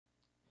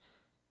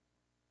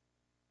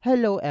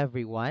Hello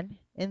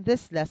everyone. In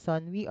this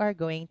lesson, we are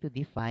going to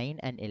define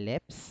an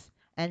ellipse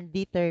and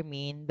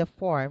determine the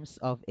forms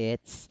of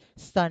its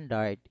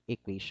standard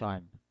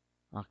equation.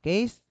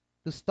 Okay,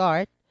 to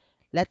start,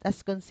 let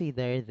us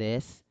consider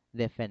this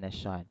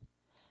definition.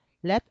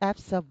 Let f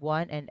sub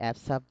 1 and f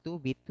sub 2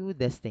 be two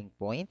distinct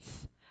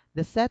points.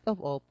 The set of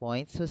all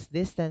points whose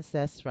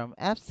distances from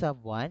f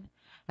sub 1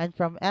 and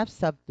from f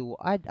sub 2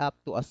 add up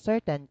to a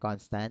certain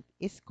constant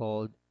is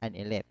called an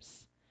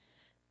ellipse.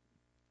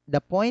 The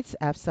points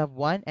f sub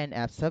 1 and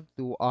f sub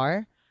 2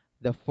 are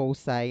the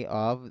foci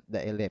of the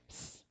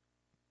ellipse.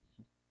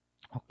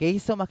 Okay,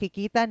 so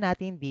makikita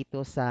natin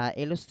dito sa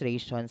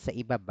illustration sa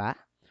ibaba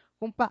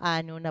kung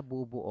paano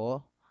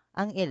nabubuo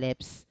ang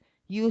ellipse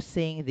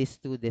using these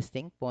two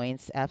distinct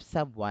points f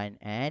sub 1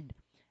 and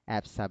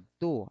f sub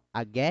 2.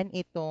 Again,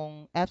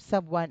 itong f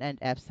sub 1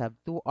 and f sub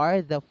 2 are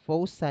the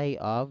foci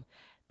of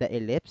the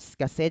ellipse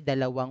kasi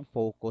dalawang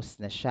focus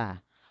na siya.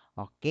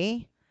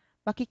 Okay?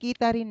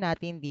 Makikita rin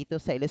natin dito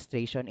sa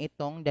illustration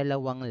itong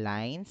dalawang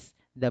lines,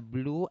 the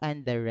blue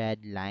and the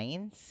red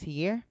lines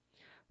here.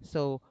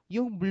 So,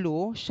 yung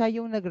blue, siya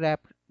yung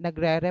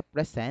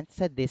nagre-represent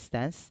sa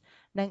distance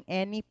ng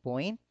any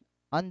point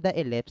on the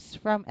ellipse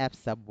from f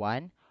sub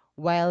 1,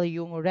 while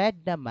yung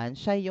red naman,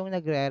 siya yung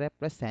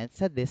nagre-represent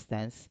sa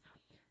distance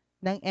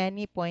ng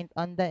any point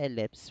on the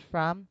ellipse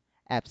from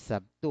f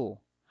sub 2.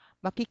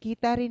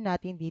 Makikita rin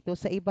natin dito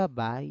sa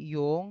ibaba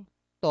yung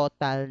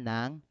total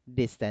ng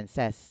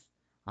distances.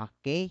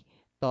 Okay?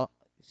 To,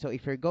 so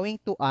if you're going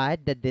to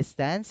add the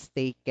distance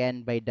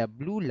taken by the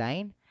blue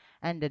line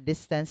and the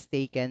distance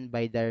taken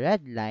by the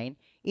red line,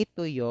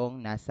 ito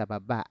yung nasa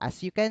baba.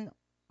 As you can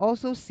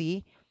also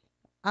see,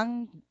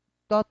 ang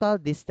total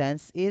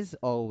distance is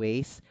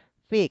always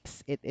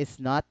fixed. It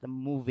is not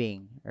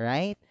moving,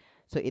 right?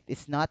 So it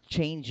is not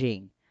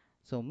changing.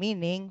 So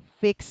meaning,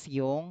 fixed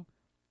yung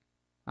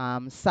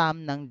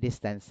sum ng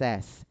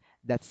distances.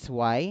 That's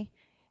why,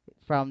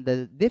 from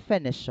the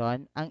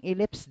definition, ang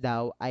ellipse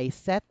daw ay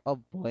set of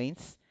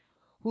points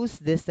whose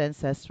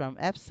distances from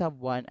f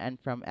sub 1 and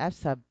from f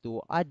sub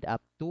 2 add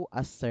up to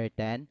a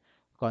certain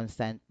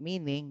constant,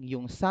 meaning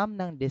yung sum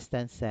ng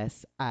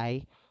distances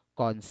ay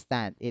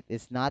constant. It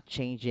is not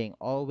changing,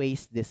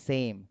 always the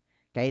same,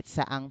 kahit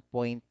saang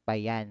point pa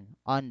yan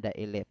on the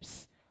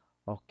ellipse.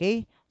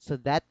 Okay? So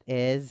that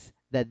is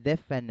the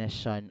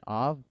definition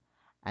of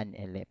an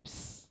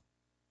ellipse.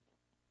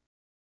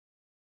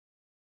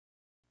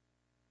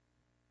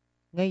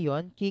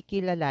 Ngayon,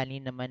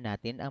 kikilalanin naman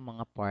natin ang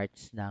mga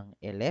parts ng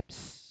ellipse.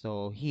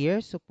 So here,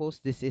 suppose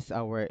this is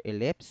our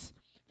ellipse.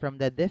 From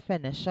the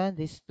definition,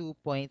 these 2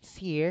 points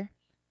here,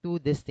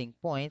 two distinct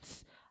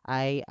points,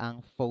 ay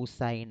ang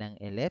foci ng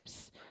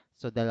ellipse.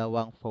 So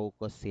dalawang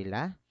focus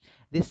sila.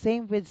 The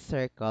same with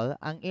circle,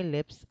 ang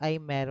ellipse ay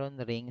meron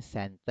ring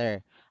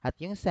center. At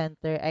yung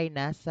center ay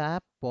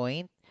nasa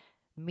point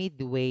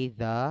midway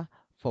the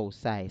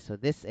foci. So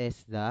this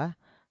is the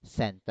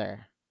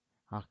center.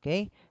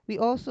 Okay? We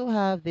also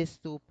have these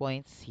 2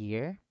 points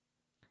here.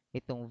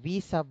 Itong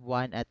V sub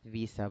 1 at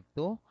V sub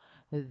 2.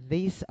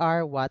 These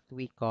are what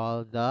we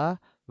call the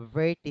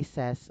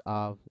vertices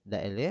of the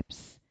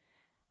ellipse.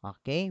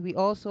 Okay? We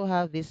also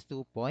have these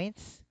 2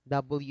 points,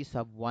 W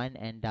sub 1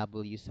 and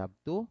W sub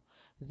 2.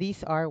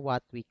 These are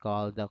what we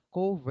call the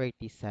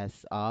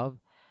co-vertices of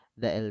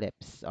the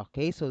ellipse.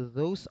 Okay? So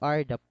those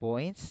are the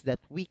points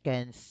that we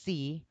can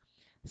see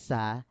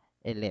sa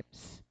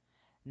ellipse.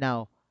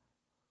 Now,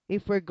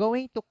 if we're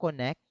going to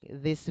connect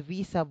this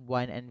V sub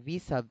 1 and V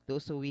sub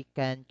 2, so we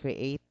can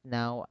create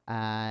now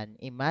an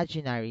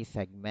imaginary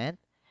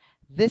segment.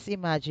 This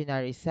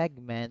imaginary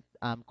segment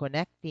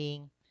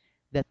connecting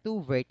the two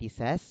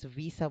vertices,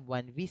 V sub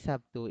 1, V sub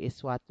 2,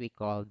 is what we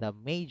call the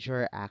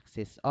major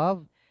axis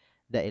of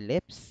the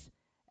ellipse.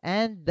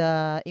 And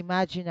the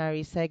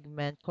imaginary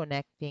segment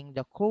connecting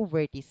the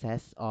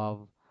co-vertices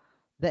of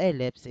the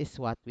ellipse is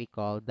what we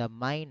call the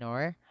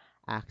minor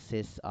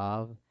axis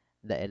of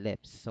the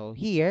ellipse. So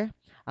here,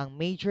 ang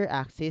major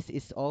axis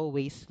is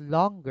always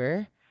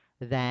longer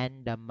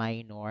than the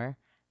minor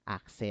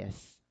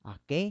axis.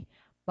 Okay?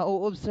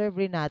 Mau-observe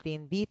rin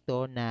natin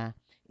dito na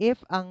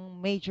if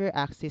ang major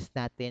axis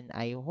natin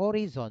ay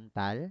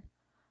horizontal,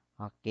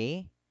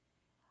 okay,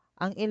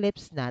 ang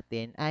ellipse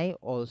natin ay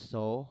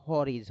also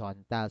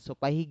horizontal. So,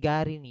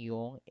 pahiga rin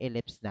yung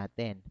ellipse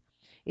natin.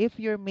 If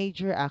your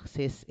major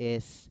axis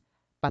is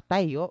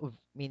patayo,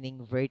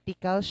 meaning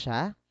vertical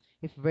siya,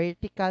 if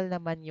vertical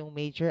naman yung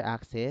major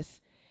axis,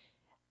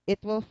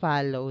 it will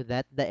follow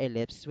that the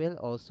ellipse will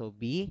also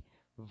be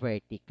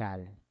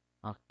vertical.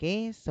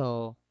 Okay?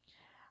 So,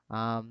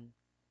 um,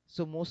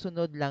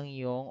 sumusunod lang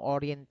yung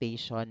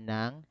orientation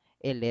ng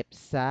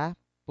ellipse sa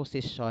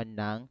posisyon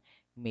ng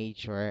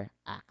major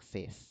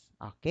axis.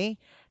 Okay?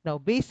 Now,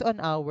 based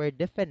on our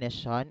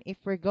definition, if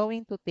we're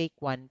going to take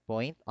one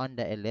point on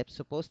the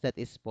ellipse, suppose that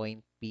is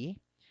point P,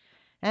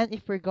 and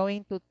if we're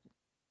going to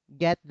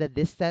get the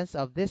distance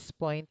of this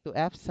point to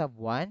f sub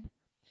 1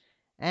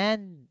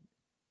 and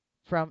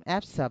from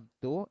f sub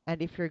 2,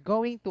 and if you're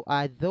going to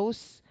add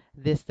those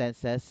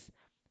distances,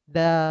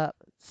 the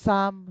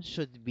sum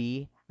should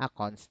be a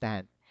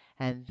constant.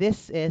 And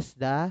this is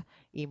the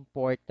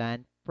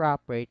important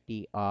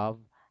property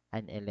of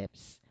an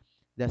ellipse.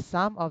 The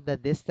sum of the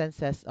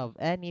distances of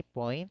any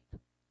point,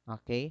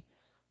 okay,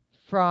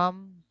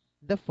 from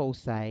the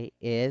foci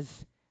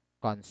is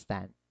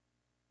constant.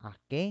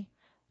 Okay,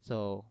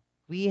 so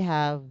we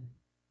have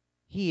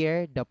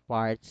here the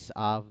parts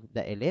of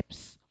the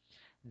ellipse,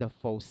 the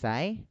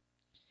foci,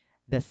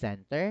 the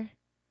center,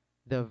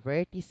 the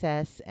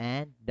vertices,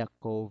 and the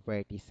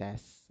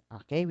co-vertices.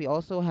 Okay, we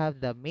also have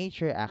the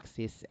major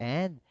axis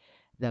and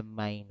the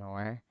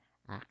minor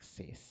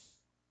axis.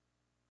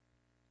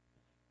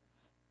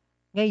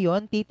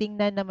 Ngayon,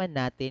 titingnan naman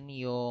natin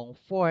yung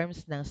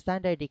forms ng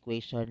standard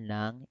equation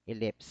ng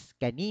ellipse.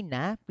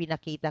 Kanina,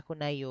 pinakita ko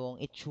na yung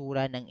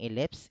itsura ng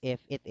ellipse if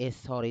it is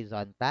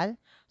horizontal.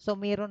 So,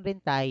 meron rin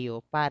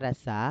tayo para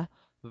sa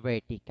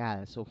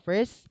vertical. So,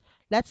 first,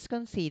 let's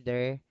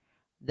consider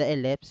the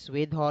ellipse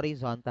with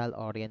horizontal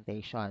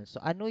orientation. So,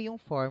 ano yung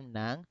form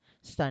ng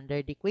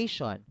standard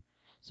equation?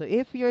 So,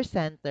 if your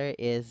center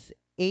is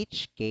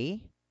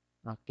HK,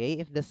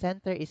 okay, if the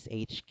center is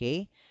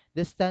HK,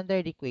 the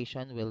standard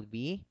equation will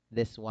be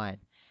this one.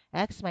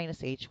 X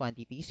minus h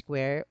quantity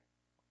square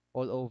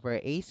all over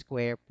a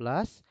square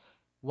plus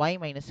y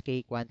minus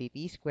k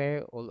quantity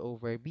square all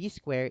over b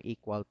square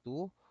equal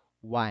to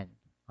 1.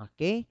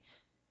 Okay?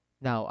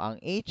 Now, ang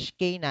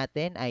HK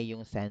natin ay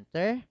yung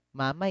center.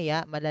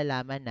 Mamaya,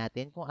 malalaman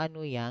natin kung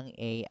ano yung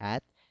A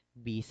at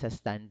B sa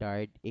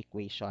standard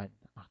equation.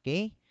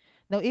 Okay?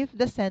 Now, if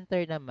the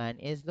center naman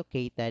is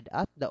located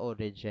at the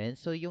origin,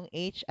 so yung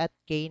H at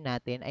K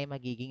natin ay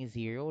magiging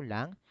 0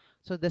 lang.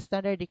 So, the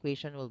standard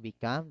equation will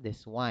become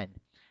this one.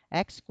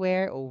 X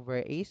square over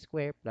A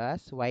square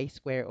plus Y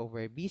square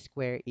over B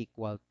square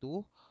equal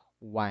to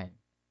 1.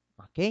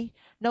 Okay?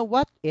 Now,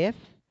 what if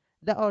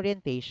the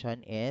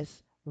orientation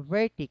is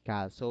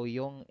vertical? So,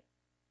 yung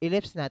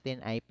ellipse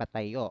natin ay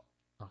patayo.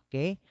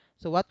 Okay?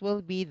 So, what will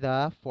be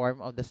the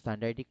form of the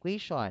standard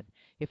equation?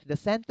 If the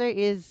center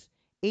is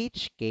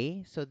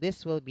HK, so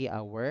this will be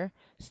our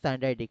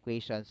standard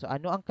equation. So,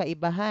 ano ang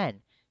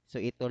kaibahan? So,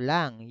 ito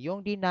lang.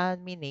 Yung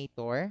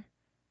denominator,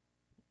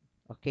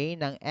 okay,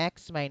 ng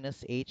x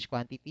minus h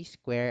quantity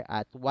square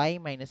at y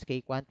minus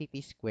k quantity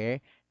square,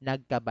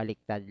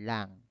 nagkabaliktad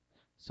lang.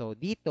 So,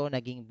 dito,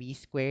 naging b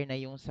square na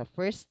yung sa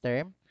first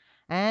term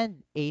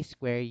and a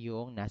square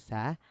yung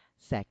nasa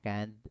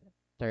second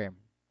term.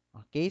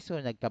 Okay, so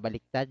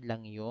nagkabaliktad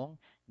lang yung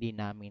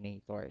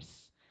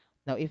denominators.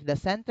 Now, if the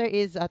center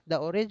is at the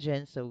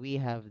origin, so we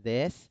have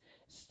this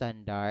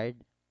standard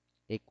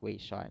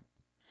equation.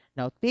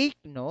 Now, take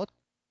note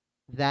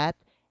that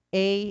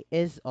A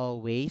is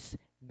always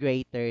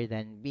greater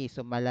than B.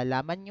 So,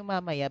 malalaman nyo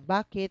mamaya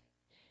bakit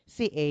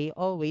si A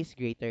always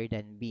greater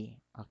than B.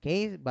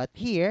 Okay? But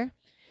here,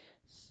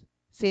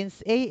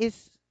 since A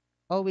is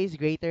always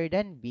greater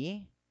than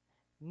B,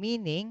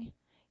 meaning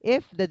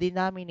if the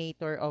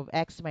denominator of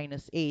x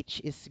minus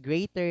h is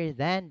greater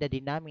than the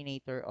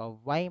denominator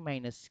of y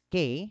minus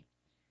k,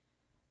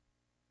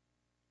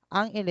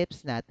 ang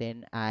ellipse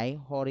natin ay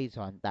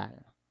horizontal.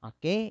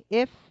 Okay?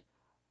 If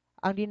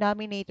ang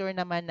denominator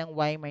naman ng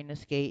y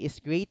minus k is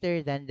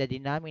greater than the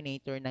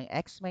denominator ng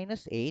x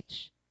minus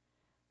h,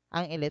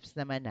 ang ellipse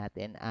naman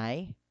natin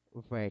ay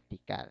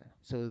vertical.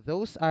 So,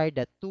 those are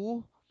the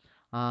two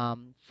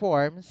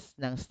forms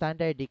ng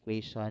standard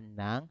equation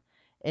ng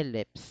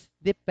ellipse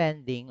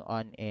depending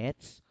on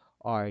its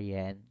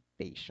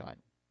orientation.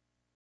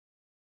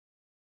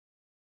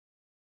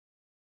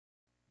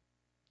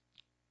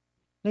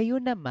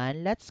 Ngayon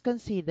naman, let's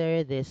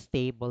consider this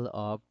table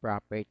of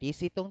properties.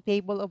 Itong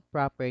table of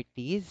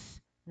properties,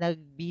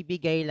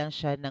 nagbibigay lang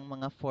siya ng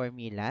mga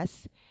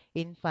formulas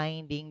in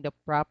finding the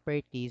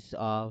properties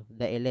of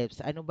the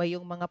ellipse. Ano ba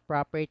yung mga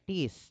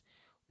properties?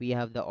 We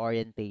have the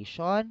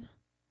orientation,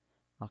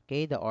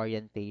 okay, the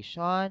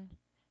orientation,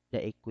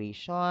 the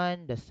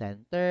equation, the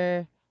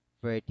center,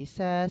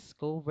 vertices,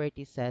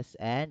 co-vertices,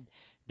 and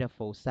the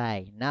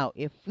foci. Now,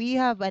 if we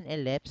have an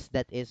ellipse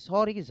that is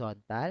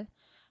horizontal,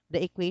 the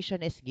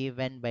equation is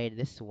given by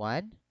this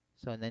one.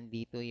 So,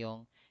 nandito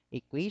yung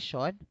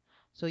equation.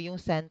 So,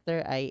 yung center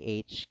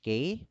ay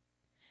HK.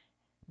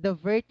 The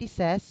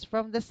vertices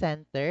from the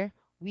center,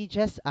 we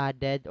just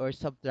added or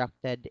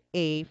subtracted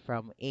A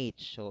from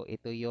H. So,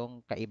 ito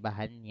yung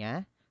kaibahan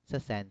niya sa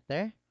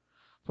center.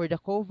 For the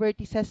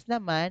co-vertices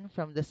naman,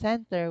 from the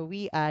center,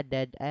 we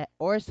added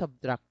or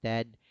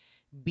subtracted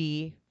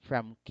B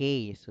from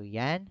K. So,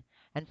 yan.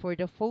 And for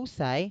the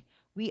foci,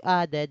 we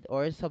added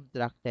or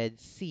subtracted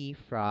C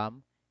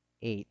from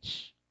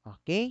H.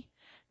 Okay?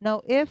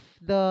 Now, if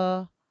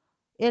the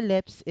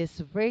ellipse is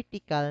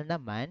vertical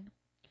naman,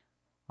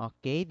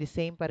 okay, the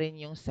same pa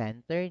rin yung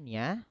center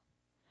niya.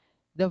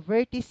 The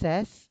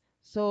vertices,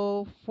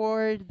 so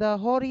for the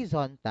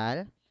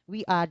horizontal,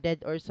 we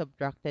added or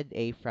subtracted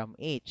A from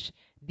H.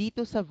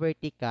 Dito sa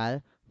vertical,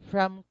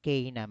 from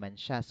K naman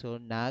siya. So,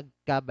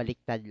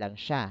 nagkabaliktad lang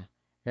siya.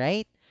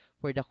 Right?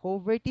 For the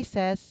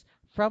co-vertices,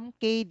 from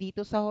K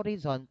dito sa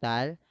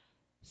horizontal,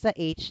 sa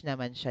H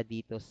naman siya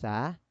dito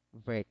sa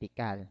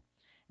vertical.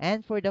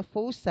 And for the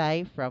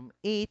foci from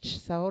H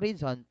sa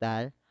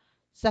horizontal,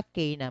 sa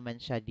K naman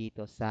siya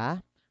dito sa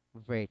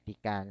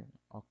vertical.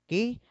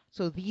 Okay?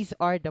 So these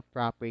are the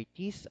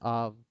properties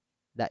of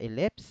the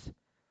ellipse.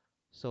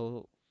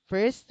 So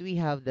first, we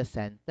have the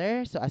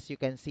center. So as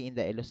you can see in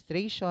the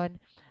illustration,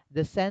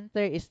 the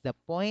center is the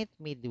point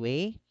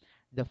midway,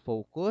 the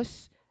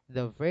focus,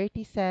 the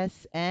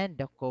vertices, and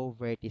the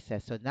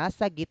co-vertices. So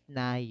nasa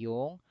gitna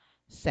yung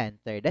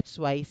center. That's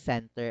why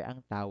center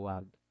ang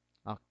tawag.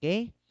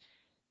 Okay?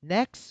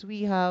 Next,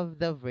 we have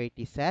the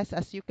vertices.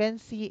 As you can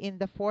see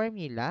in the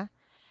formula,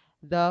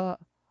 the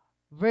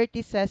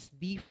vertices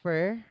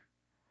differ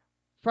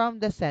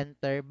from the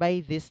center by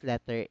this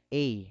letter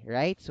A,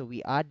 right? So we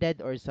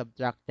added or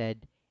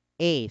subtracted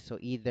A. So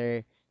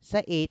either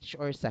sa H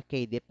or sa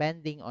K,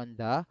 depending on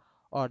the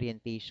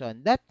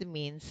orientation. That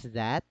means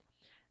that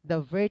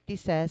the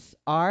vertices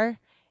are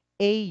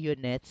A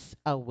units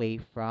away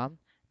from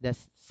the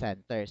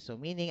center. So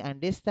meaning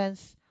ang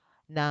distance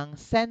ng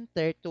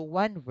center to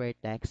one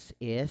vertex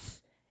is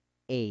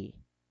A.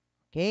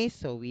 Okay,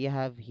 so we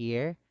have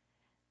here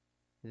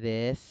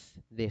this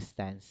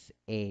distance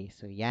A.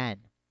 So yan.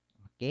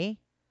 Okay.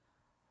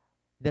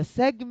 The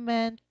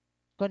segment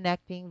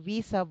connecting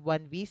V sub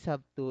 1, V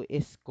sub 2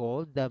 is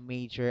called the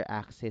major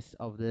axis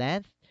of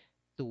length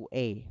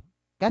 2A.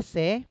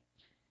 Kasi,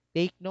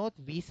 take note,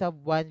 V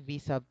sub 1, V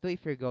sub 2,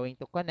 if you're going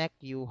to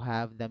connect, you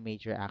have the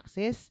major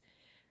axis.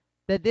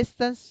 The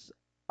distance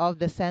of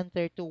the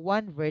center to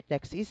one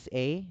vertex is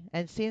A.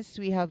 And since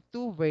we have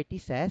two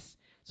vertices,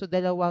 so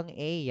dalawang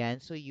A yan,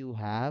 so you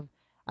have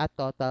a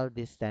total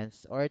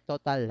distance or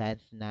total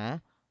length na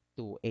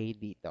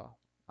 2A dito.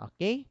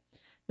 Okay?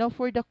 Now,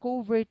 for the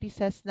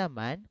co-vertices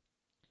naman,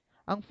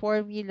 ang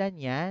formula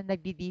niya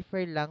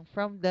nagdi-differ lang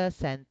from the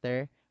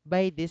center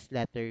by this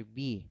letter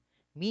B.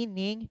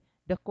 Meaning,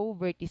 the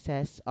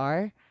co-vertices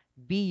are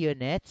B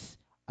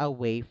units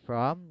away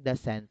from the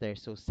center.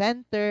 So,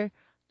 center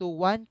to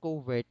one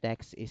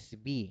co-vertex is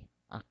B.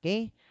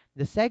 Okay?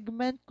 The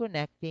segment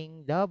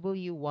connecting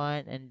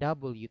W1 and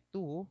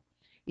W2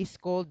 is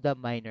called the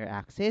minor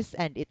axis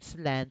and its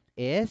length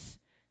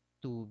is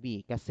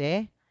 2B.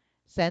 Kasi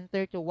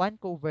center to one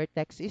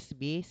co-vertex is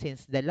B.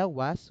 Since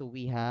dalawa, so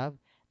we have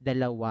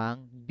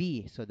dalawang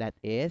B. So that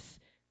is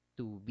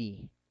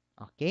 2B.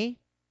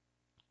 Okay?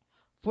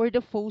 For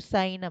the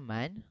foci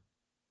naman,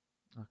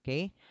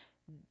 okay,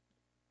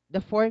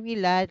 the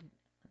formula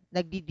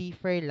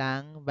nagdi-differ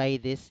lang by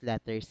this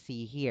letter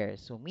C here.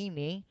 So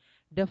meaning,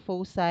 the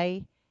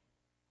foci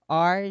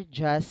are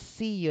just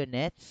C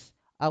units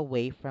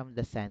away from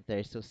the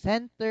center. So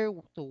center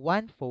to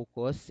one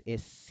focus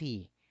is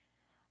C.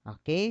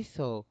 Okay,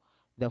 so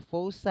the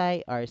foci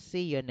are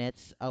C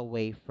units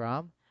away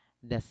from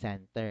the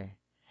center.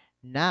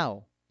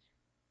 Now,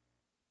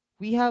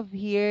 we have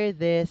here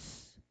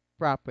this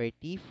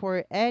property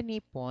for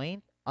any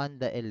point on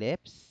the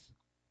ellipse.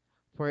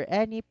 For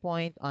any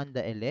point on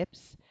the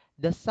ellipse,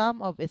 the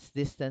sum of its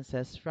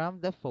distances from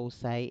the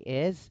foci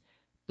is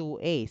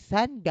 2a.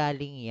 Saan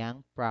galing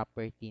yang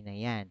property na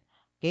yan?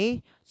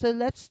 Okay, so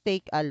let's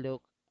take a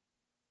look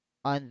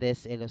on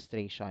this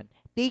illustration.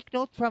 Take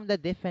note from the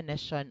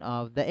definition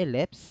of the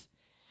ellipse.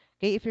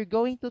 Okay, if you're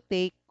going to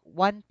take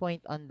one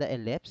point on the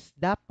ellipse,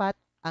 dapat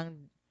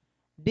ang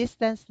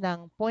distance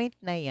ng point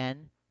na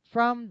yan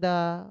from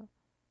the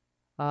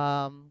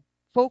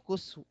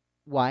focus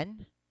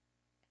 1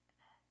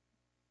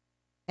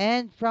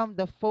 and from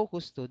the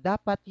focus 2,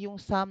 dapat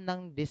yung sum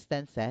ng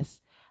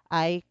distances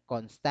ay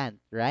constant,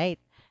 right?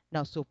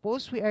 Now,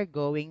 suppose we are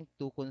going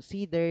to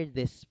consider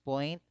this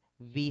point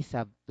V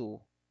sub 2.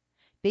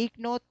 Take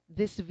note,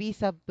 this V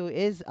sub 2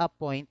 is a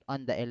point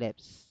on the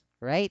ellipse,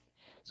 right?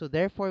 So,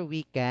 therefore,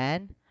 we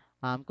can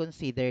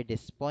consider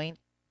this point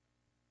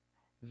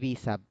V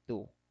sub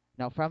 2.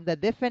 Now, from the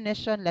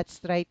definition, let's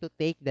try to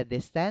take the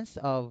distance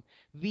of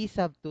V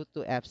sub 2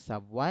 to F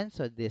sub 1.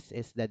 So, this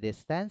is the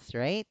distance,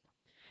 right?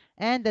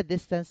 And the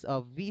distance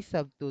of V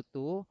sub 2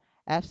 to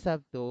F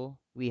sub 2,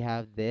 we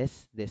have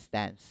this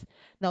distance.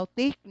 Now,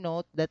 take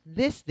note that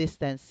this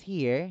distance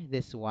here,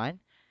 this one,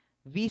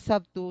 V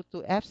sub 2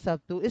 to F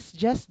sub 2 is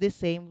just the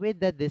same with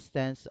the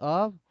distance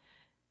of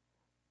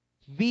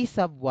V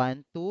sub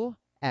 1 to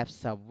F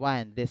sub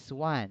 1, this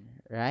one,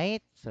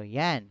 right? So,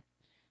 yan.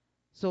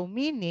 So,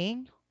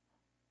 meaning,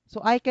 so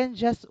I can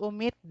just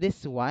omit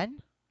this one,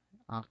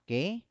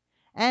 okay,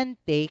 and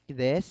take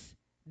this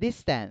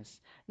distance.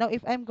 Now,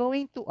 if I'm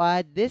going to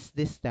add this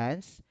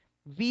distance,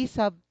 V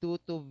sub 2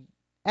 to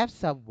F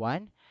sub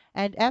 1,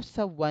 and F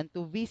sub 1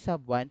 to V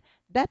sub 1,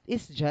 that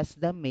is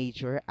just the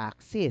major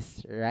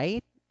axis,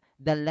 right?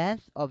 The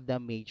length of the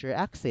major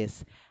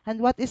axis. And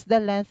what is the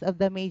length of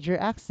the major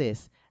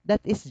axis?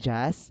 That is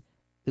just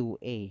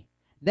 2a.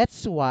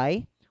 That's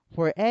why,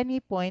 for any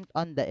point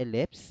on the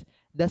ellipse,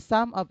 the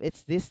sum of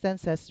its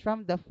distances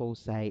from the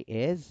foci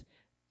is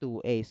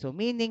 2a. So,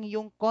 meaning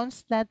yung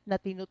constant na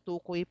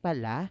tinutukoy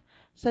pala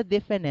sa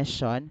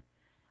definition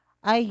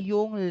ay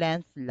yung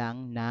length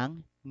lang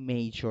ng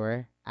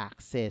major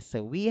axis.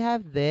 So, we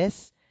have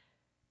this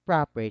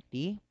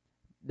property,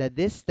 the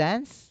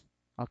distance,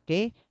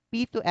 Okay?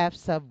 P to F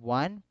sub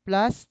 1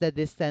 plus the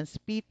distance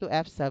P to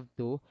F sub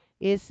 2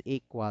 is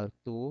equal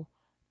to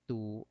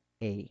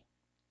 2a.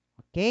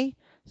 Okay?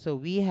 So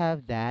we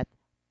have that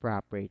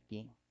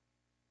property.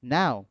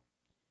 Now,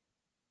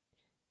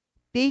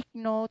 take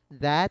note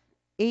that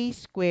a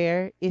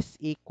square is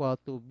equal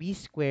to b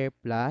square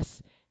plus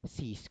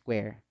c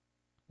square.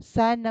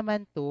 Saan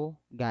naman to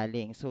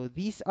galing? So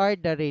this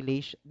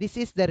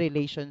is the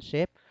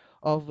relationship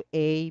of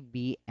A,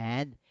 B,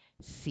 and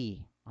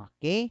C.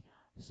 Okay?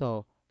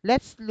 So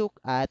let's look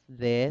at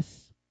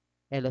this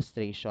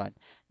illustration.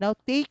 Now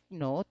take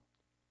note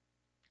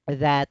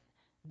that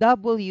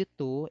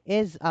W2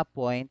 is a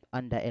point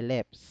on the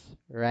ellipse,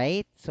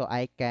 right? So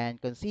I can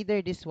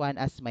consider this one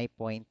as my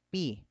point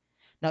P.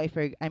 Now if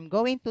I'm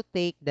going to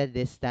take the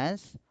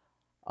distance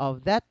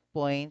of that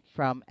point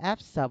from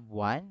F sub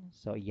 1,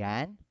 so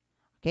yan,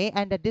 okay,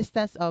 and the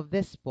distance of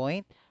this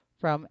point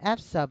from F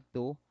sub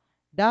 2,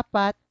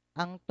 dapat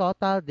ang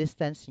total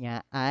distance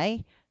niya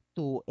ay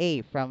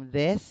 2a from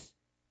this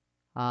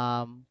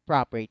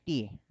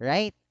property,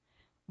 right?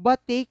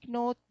 But take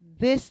note,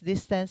 this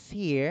distance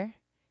here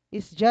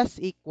is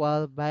just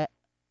equal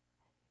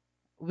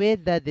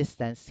with the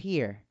distance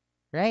here,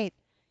 right?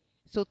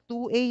 So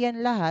 2a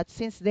yan lahat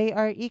since they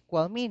are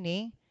equal,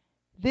 meaning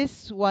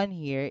this one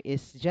here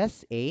is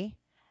just a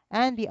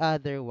and the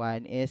other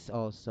one is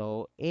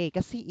also a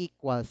kasi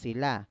equal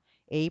sila.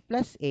 A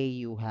plus a,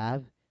 you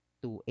have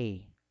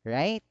 2a,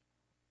 right?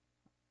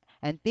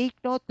 And take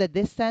note the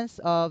distance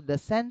of the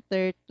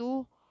center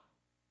to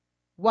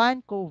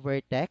one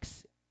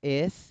co-vertex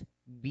is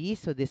b,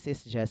 so this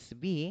is just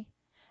b.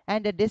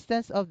 And the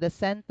distance of the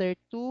center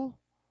to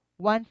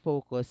one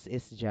focus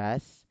is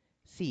just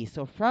c.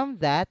 So from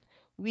that,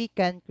 we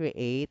can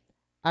create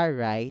a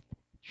right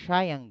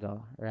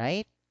triangle,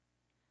 right?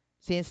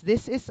 Since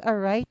this is a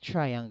right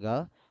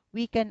triangle,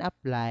 we can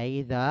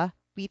apply the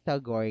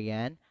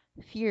Pythagorean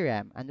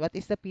theorem. And what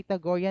is the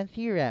Pythagorean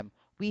theorem?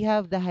 We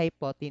have the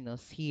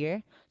hypotenuse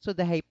here. So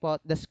the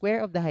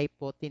square of the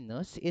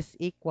hypotenuse is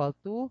equal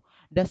to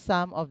the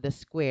sum of the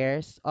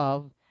squares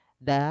of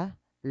the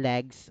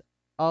legs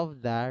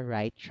of the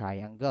right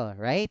triangle,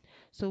 right?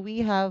 So we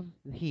have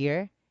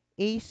here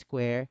a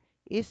square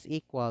is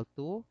equal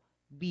to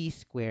b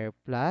square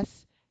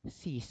plus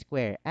c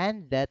square,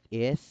 and that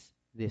is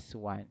this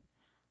one.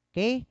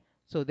 Okay?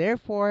 So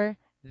therefore,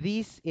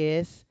 this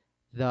is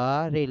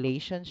the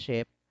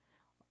relationship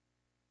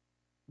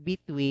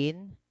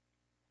between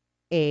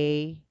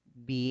A,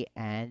 B,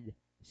 and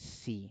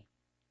C.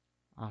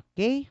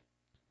 Okay?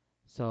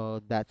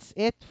 So that's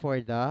it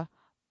for the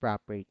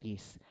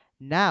properties.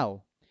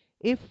 Now,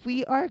 if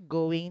we are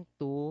going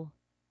to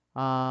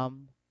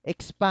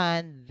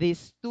expand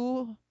these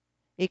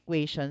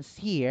equations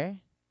here,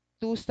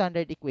 two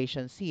standard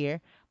equations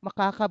here,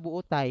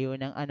 makakabuo tayo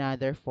ng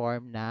another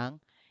form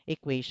ng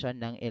equation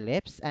ng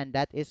ellipse, and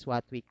that is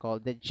what we call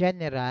the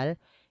general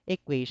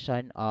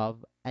equation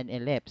of an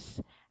ellipse.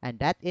 And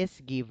that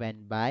is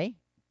given by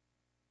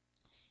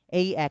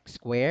ax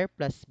squared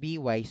plus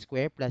by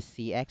squared plus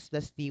cx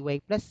plus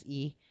dy plus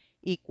e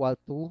equal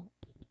to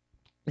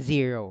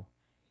 0.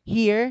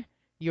 Here,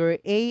 your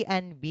A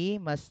and B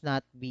must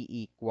not be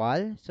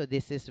equal. So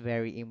this is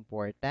very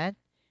important.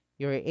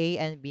 Your A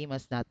and B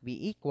must not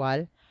be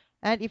equal.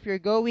 And if you're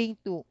going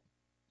to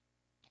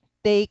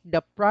take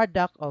the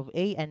product of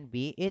A and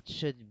B, it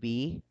should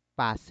be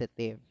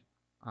positive.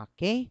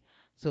 Okay?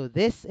 So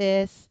this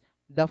is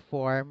the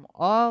form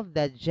of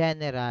the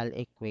general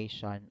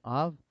equation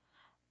of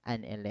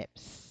an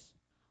ellipse.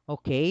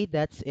 Okay,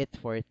 that's it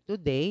for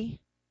today.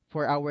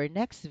 For our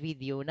next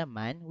video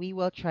naman, we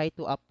will try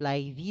to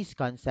apply these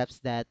concepts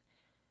that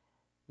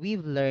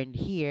we've learned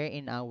here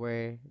in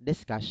our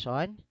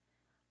discussion,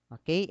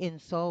 okay, in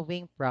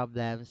solving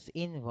problems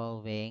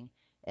involving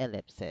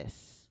ellipses.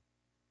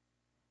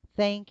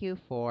 Thank you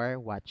for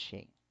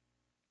watching.